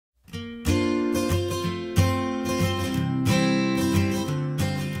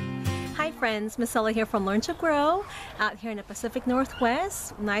friends, Miss Ella here from Learn to Grow out here in the Pacific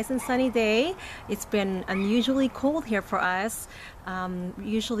Northwest. Nice and sunny day. It's been unusually cold here for us.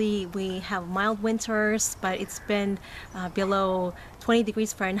 Usually we have mild winters, but it's been below 20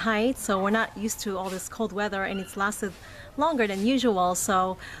 degrees Fahrenheit, so we're not used to all this cold weather, and it's lasted longer than usual.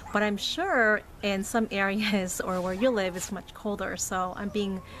 So, but I'm sure in some areas or where you live it's much colder, so I'm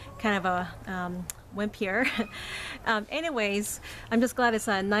being kind of a wimp here. Anyways, I'm just glad it's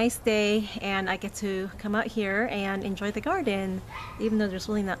a nice day and I get to come out here and enjoy the garden. Even though there's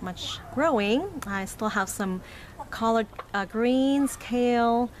really not much growing, I still have some collard greens,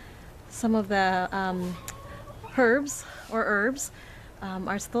 kale, some of the herbs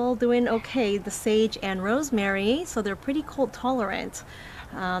are still doing okay. The sage and rosemary, so they're pretty cold tolerant.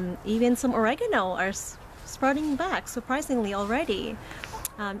 Even some oregano are sprouting back surprisingly already.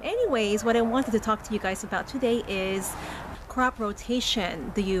 Anyways, what I wanted to talk to you guys about today is crop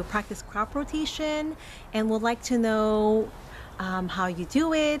rotation. Do you practice crop rotation? And would like to know how you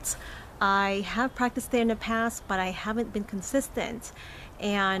do it. I have practiced it in the past, but I haven't been consistent.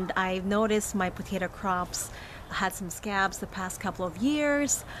 And I've noticed my potato crops had some scabs the past couple of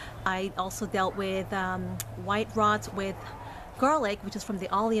years. I also dealt with white rot with garlic, which is from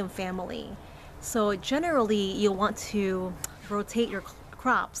the allium family. So generally, you want to rotate your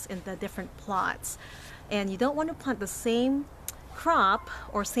crops in the different plots, and you don't want to plant the same crop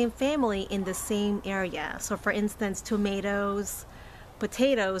or same family in the same area. So for instance, tomatoes,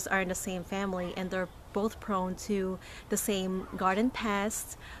 potatoes are in the same family, and they're both prone to the same garden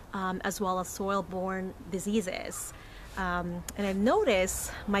pests as well as soil-borne diseases. And I've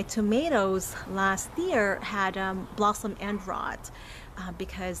noticed my tomatoes last year had blossom end rot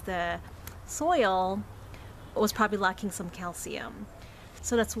because the soil was probably lacking some calcium.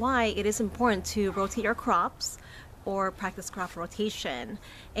 So that's why it is important to rotate your crops or practice crop rotation.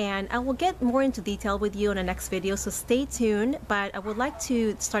 And I will get more into detail with you in the next video, so stay tuned. But I would like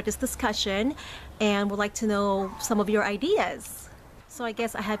to start this discussion and would like to know some of your ideas. So I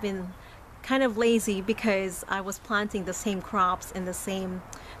guess I have been kind of lazy because I was planting the same crops in the same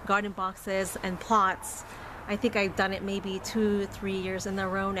garden boxes and plots. I think I've done it maybe 2-3 years in a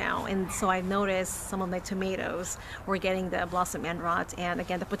row now, and so I've noticed some of my tomatoes were getting the blossom end rot, and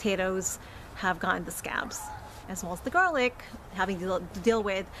again the potatoes have gotten the scabs, as well as the garlic having to deal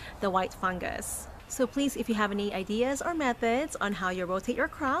with the white fungus. So please, if you have any ideas or methods on how you rotate your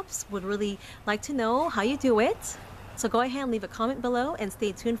crops, would really like to know how you do it. So go ahead and leave a comment below and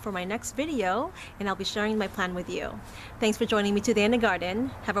stay tuned for my next video, and I'll be sharing my plan with you. Thanks for joining me today in the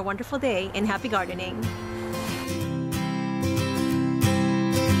garden. Have a wonderful day and happy gardening.